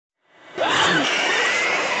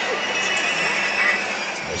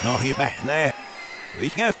nog hier bij. Nee,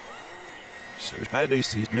 weet je het? Zo is bij deze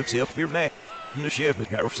season of zelf weer bij. En de chef is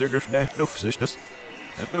daar of zeker bij proefzusters.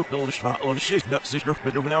 En ook al de zwaar al de shit dat zich nog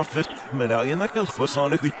met een outfit. Met al je nakkel voor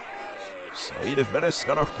zo'n goed. Zo je de verder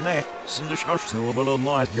schat af nee. Zijn de schars nu wel een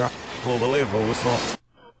light ja. Voor de level was van.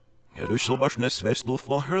 Ja, dus zal was net vestel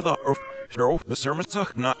voor haar dat of. Zo de sermon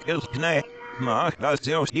zag na heel knij. Maar dat is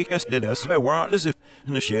zelfs niet als dit is bij waar is het.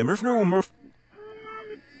 En de schemer van maar.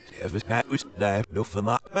 Even kijken hoe daar nog van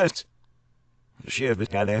dat best. De chef is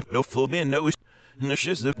daar nog veel meer noos. En de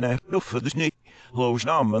chef is daar nog voor dus niet. Loos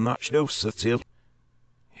namen naar stoos zet zil.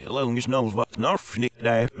 Heel lang is nog wat narf niet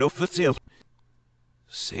daar nog verzeld.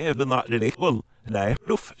 Ze hebben dat niet wel. Daar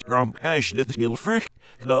nog gram cash dit heel vreemd.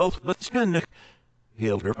 Dat wat schendig.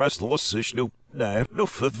 Heel de best los is nu. Daar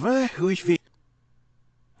nog het weg hoe je vindt.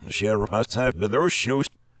 De sheriff has had de doorsnoes.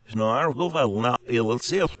 Snaar wel na heel het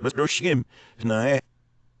zelf met door schim. Nee.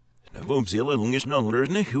 De boomzeel lang is nog er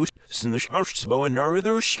niet goed. Zijn de schars bouwen naar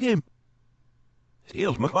door schim.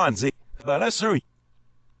 Heel me gaan ze. Maar dat sorry.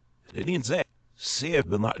 Det är inte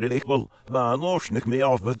seven det är väl bara norsnik med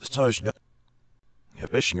av det största. Jag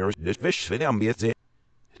fiskar det fisk för dem vet det.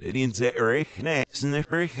 Det är inte räkna sen det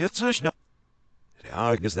för det största. Det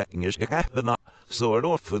är just det inget ska kapna så är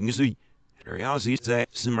det för sig. Det är ju så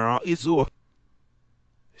som är så.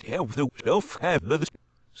 Det är ju så för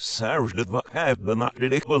Sarge det var kapna det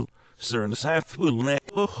är väl så det är full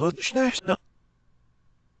net på det största.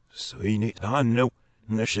 Så inget han nu.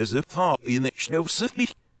 När det är far i det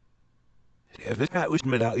största. If it was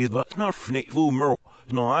made out of that not fnick fool mer,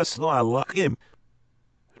 no I saw I like him.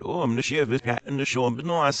 Oh, I'm the chef is cat in the show, but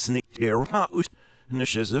no I sneaked here about was, and the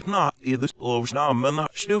shiz if not, either slows now, but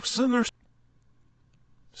not still sinners.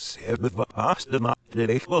 Say, but what passed the not did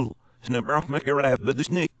they full, snipper off make a rap, but the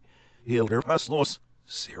snake, he'll her pass loss.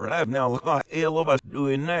 See what I've now look like, all of us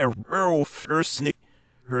doing there, barrel first snake.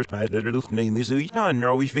 Her tied the little name is we done,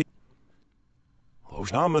 now we fit. Oh,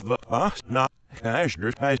 some of what passed not. Cash,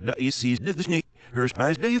 there's past that you sees the snake, there's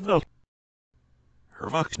past David. Her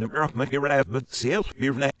vox never off make a rap, but sales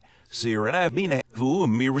here that, see her I've been at, fool,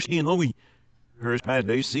 me receive Louis. Her's past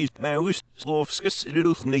they sees mouse, slow skis,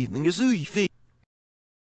 little sneaking is ooey feet.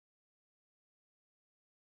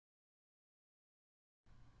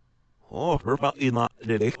 Oh, her body not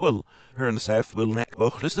did it well, her and the south will not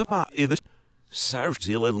both is the body this. Sarge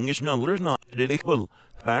the little is nuller not did it well,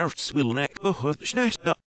 Farts will not both the snatched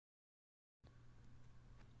up.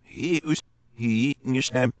 He is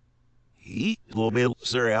hem. He will build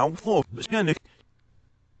Sir Alpha Mechanic.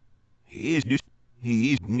 He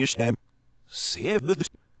is hem. Save the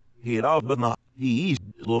he but not he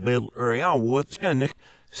will build Alpha Mechanic.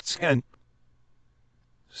 Scan.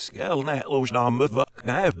 Scale net lows down with what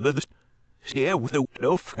have the stay without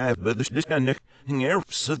no have the mechanic. Here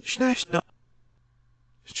such snatched up.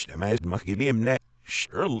 Stamaz mucky beam net.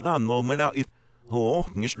 Sure done no without it. Oh,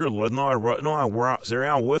 Mr. Ludnar, no, I were there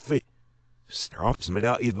out with it. Stops me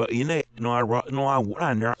out either in it, no, I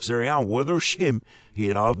ran there out with her shim.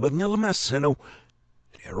 He'd have been a mess, you know.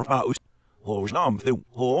 Thereabouts, oh, Nam,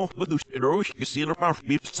 oh, but those rosh, you see the part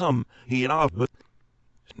beep some, he'd have, but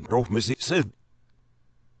drove me said.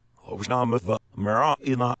 Oh, Nam, with the Mara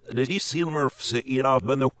in that, did he see Murph say he'd have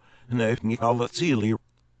been no, and if me call it seal here.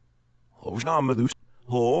 Oh, Nam, with those,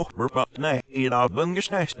 oh, but nay, he'd have been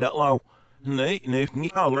gestashed that low. Nee,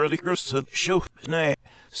 niet alle kursen schoot, nee,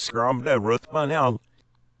 scrum de rut van al.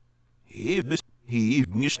 He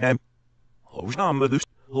niet hem. Hoe namen dus,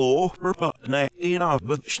 verpat, nee, een af,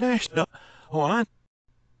 but snest, hoan.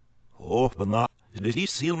 But not, did he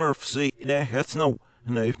seal Murph say, nee, het no,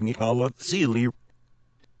 nee, niet alle seal hier.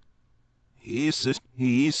 He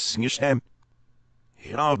is niet hem.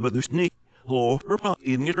 Een af, but dus niet, verpat,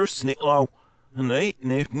 in je snit low. Nee,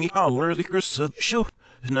 niet alle kursen schoot,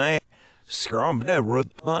 nee. Scrum de rud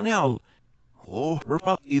van al.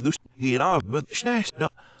 Verpat idus hier af, but snest,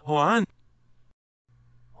 hoan.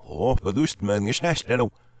 But dus men gesnest, no.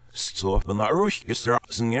 Stop en naar rush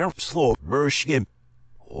gestrassen erp sloop, burschim.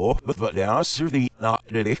 But wat de answer die not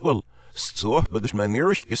dat ik wil. Stop, but dus men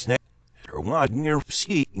rush gesnest. Er wat nerp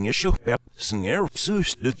ski in je schoep, snerp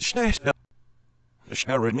sus de snest. De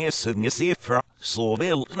scharrenes en je zeefra, so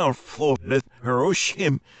wel naar floop met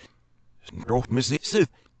rushim. Drop me zit.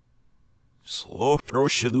 Slow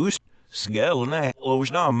procedures, scale net, loos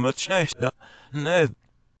naam met snesta, net.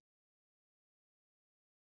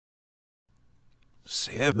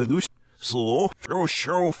 Zeven dus, slow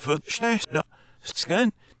procedure snesta,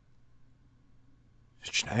 scan.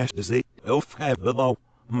 Snesta zit, of hebben al,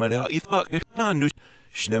 maar dat is wat gedaan dus,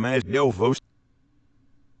 stem is delvo's.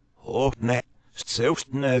 Net, zelfs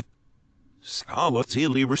net. Scala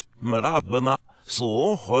zielivers, maar dat ben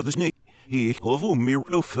slå hadde snitt, ik og vommer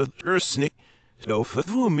loffet røsne, loffet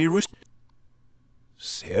vommer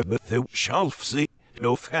Sebeth shalfsi,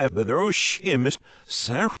 lof hebben er schimmes,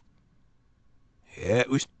 sir.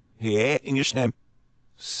 English name.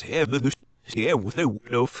 Sebeth,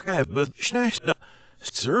 lof hebben snesta,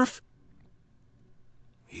 surf.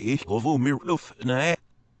 Ik of meer lof, nee.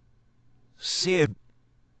 Seb.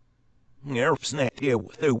 Nerpsnet,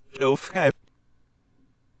 lof heb.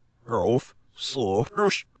 Rof,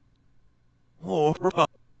 slofers. Papa.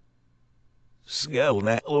 Skell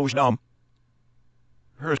net loos dam.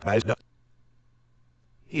 Hurspijsda.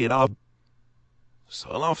 Hier ab.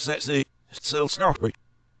 Zal afzet ze, stil snarpig.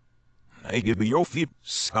 Ik heb jou vier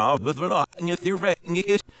schaven van en je theoreting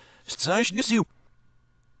is, stage gesuw.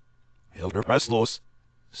 Hilder pas los.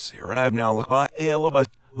 Sarah heb nou nog wat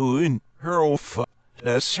hun, her offa,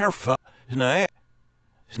 de surfa, nee.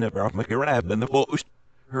 Snipper af mijn rab in de post.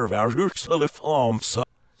 Her vows zullen flamsa,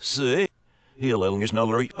 see. Heel lang is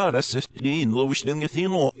nou right, maar dat is die in loos ding het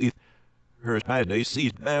in ooit. Her spijt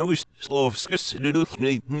ziet buis, slovskus, de doet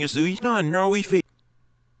niet, je zoiets aan, nou wie fit.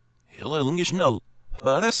 Heel lang is nou,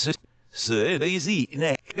 maar dat is se deze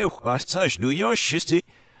nek, ook als zij doe je schiste.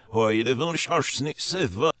 Hoi de wil scharsnik se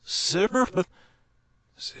wat, super.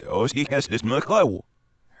 Zoals ik het is me klauw.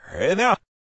 Hey daar.